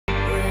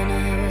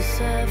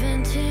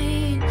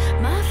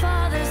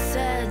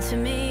to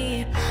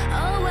me.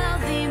 A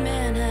wealthy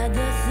man had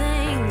the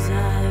things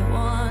I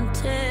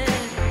wanted.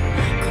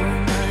 Coal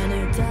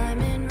miner,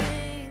 diamond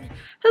ring.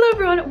 Hello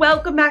everyone,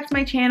 welcome back to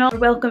my channel.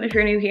 Welcome if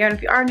you're new here, and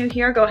if you are new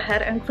here, go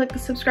ahead and click the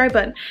subscribe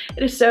button.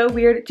 It is so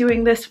weird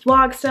doing this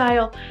vlog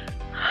style.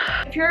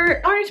 If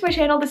you're new to my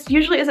channel, this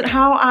usually isn't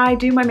how I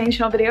do my main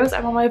channel videos.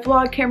 I'm on my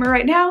vlog camera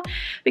right now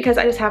because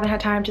I just haven't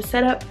had time to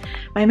set up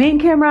my main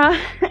camera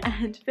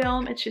and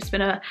film. It's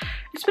been a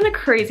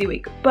crazy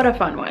week, but a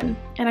fun one.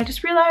 And I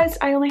just realized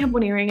I only have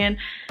one earring in.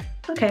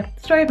 Okay,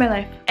 story of my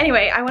life.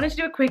 Anyway, I wanted to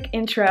do a quick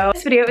intro.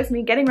 This video is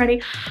me getting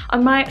ready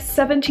on my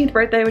 17th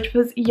birthday, which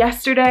was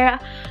yesterday.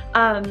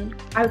 I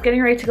was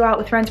getting ready to go out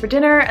with friends for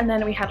dinner, and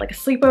then we had like a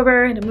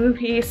sleepover and a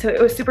movie, so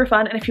it was super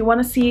fun. And if you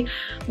want to see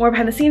more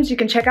behind the scenes, you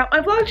can check out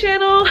my vlog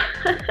channel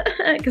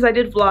because I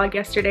did vlog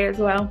yesterday as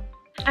well.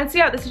 And so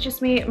yeah, this is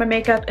just me, my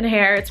makeup and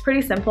hair. It's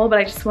pretty simple, but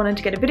I just wanted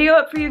to get a video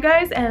up for you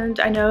guys, and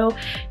I know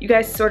you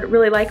guys sort of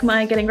really like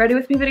my getting ready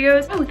with me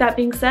videos. With that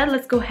being said,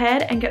 let's go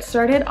ahead and get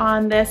started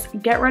on this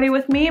get ready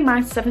with me,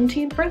 my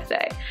 17th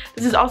birthday.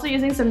 This is also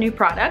using some new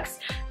products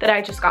that I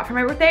just got for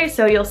my birthday,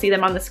 so you'll see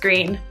them on the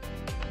screen,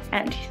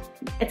 and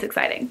it's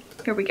exciting.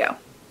 Here we go.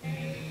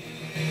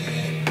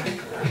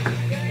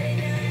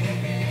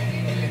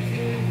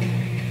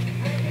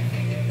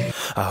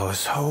 I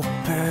was hoping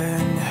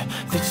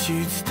that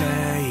you'd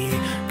stay,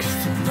 'cause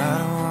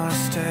tonight I wanna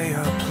stay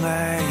up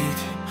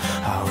late.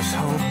 I was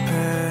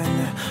hoping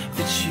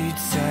that you'd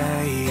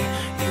say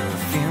you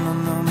were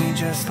feeling lonely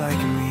just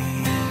like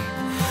me.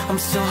 I'm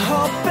still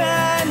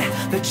hoping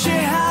that you're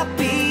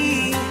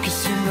happy,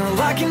 'cause you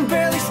know I can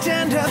barely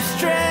stand up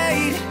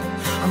straight.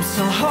 I'm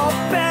still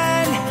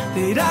hoping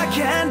that I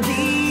can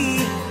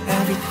be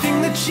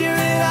everything that you're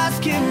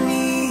asking me.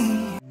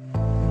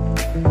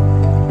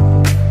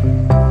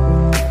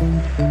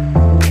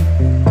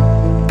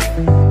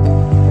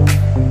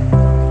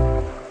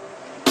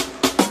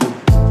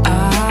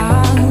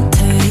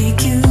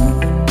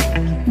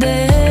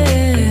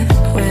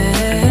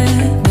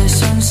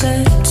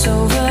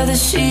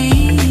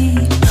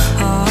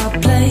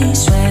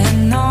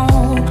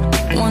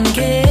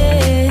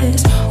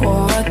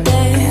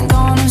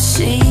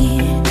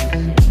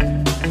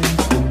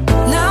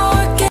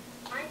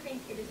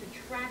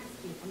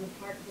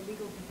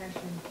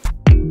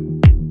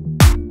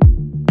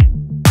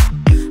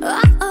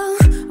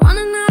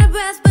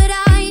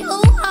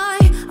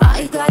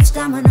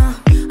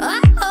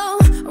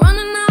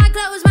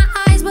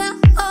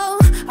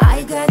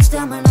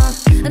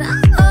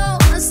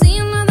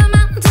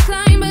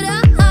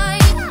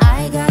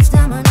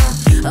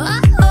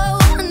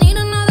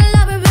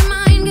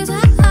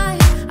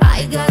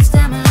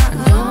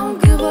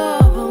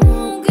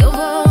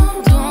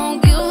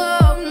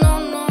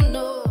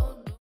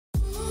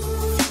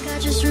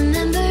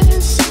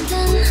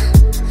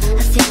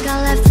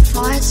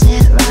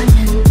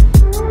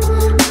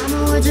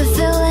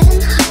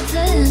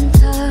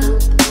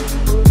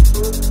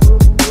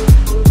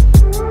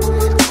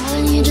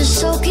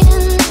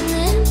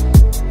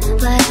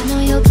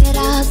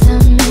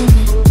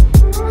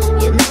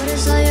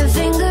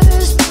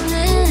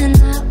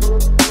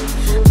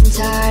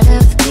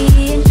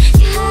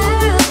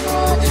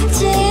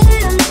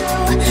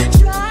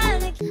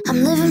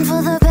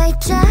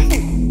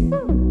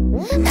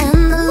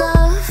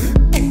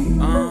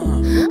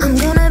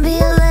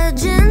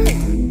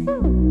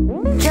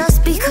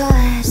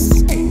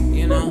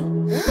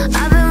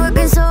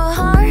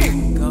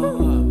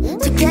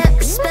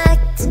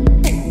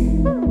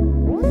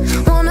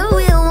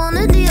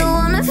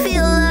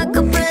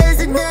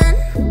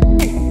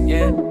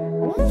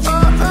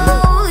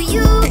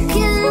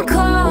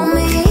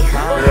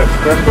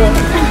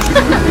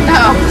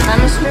 No,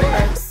 I'm a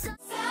stripper.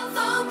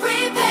 Cellphone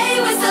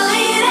prepaid was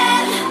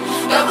deleted.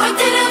 Got work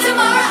to do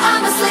tomorrow,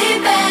 I'm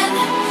sleeping.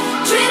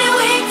 Treating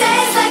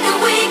weekdays like a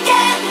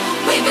weekend.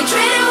 We've been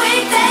treating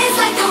weekdays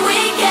like a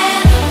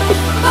weekend.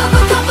 Pop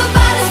a couple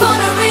bottles for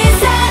no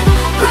reason.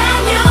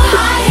 Brand new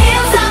high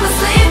heels, I'm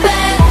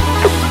sleeping.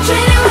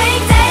 Treating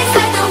weekdays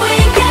like a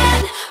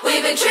weekend.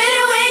 We've been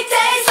treating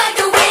weekdays like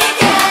a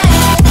weekend.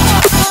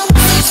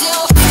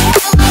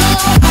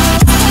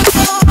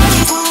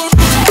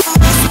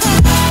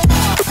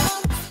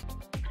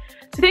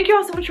 Thank you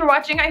all so much for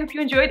watching. I hope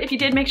you enjoyed. If you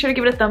did, make sure to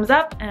give it a thumbs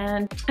up.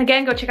 And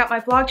again, go check out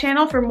my vlog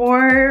channel for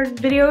more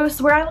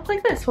videos where I look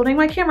like this, holding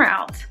my camera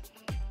out.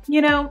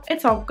 You know,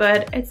 it's all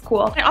good. It's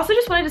cool. I also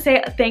just wanted to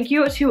say thank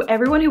you to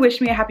everyone who wished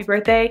me a happy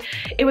birthday.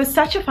 It was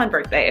such a fun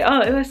birthday.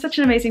 Oh, it was such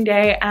an amazing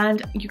day,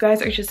 and you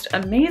guys are just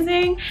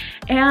amazing,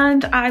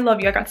 and I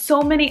love you. I got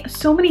so many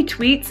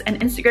tweets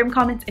and Instagram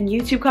comments and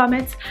YouTube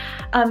comments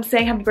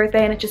saying happy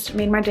birthday, and it just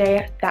made my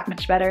day that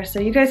much better. So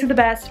you guys are the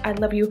best. I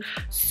love you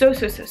so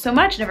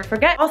much. Never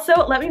forget. Also,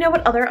 let me know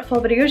what other fall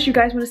videos you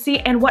guys want to see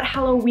and what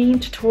Halloween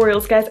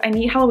tutorials, guys. I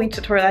need Halloween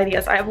tutorial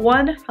ideas. I have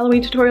one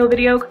Halloween tutorial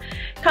video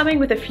coming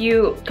with a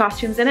few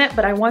costumes in it,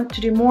 but I want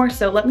to do more,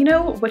 so let me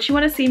know what you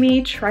want to see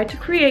me try to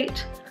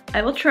create.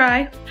 I will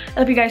try. I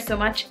love you guys so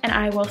much, and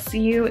I will see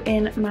you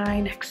in my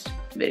next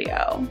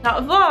video. Not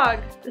a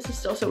vlog. This is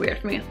still so weird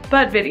for me,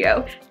 but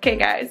video. Okay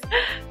guys,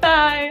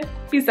 bye.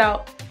 Peace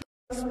out.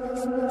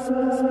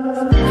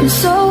 I'm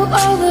so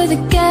over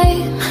the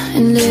game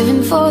and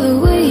living for the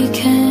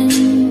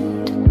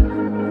weekend.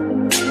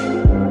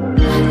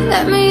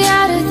 Let me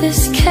out of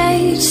this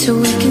cage so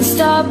we can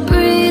stop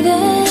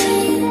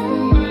breathing.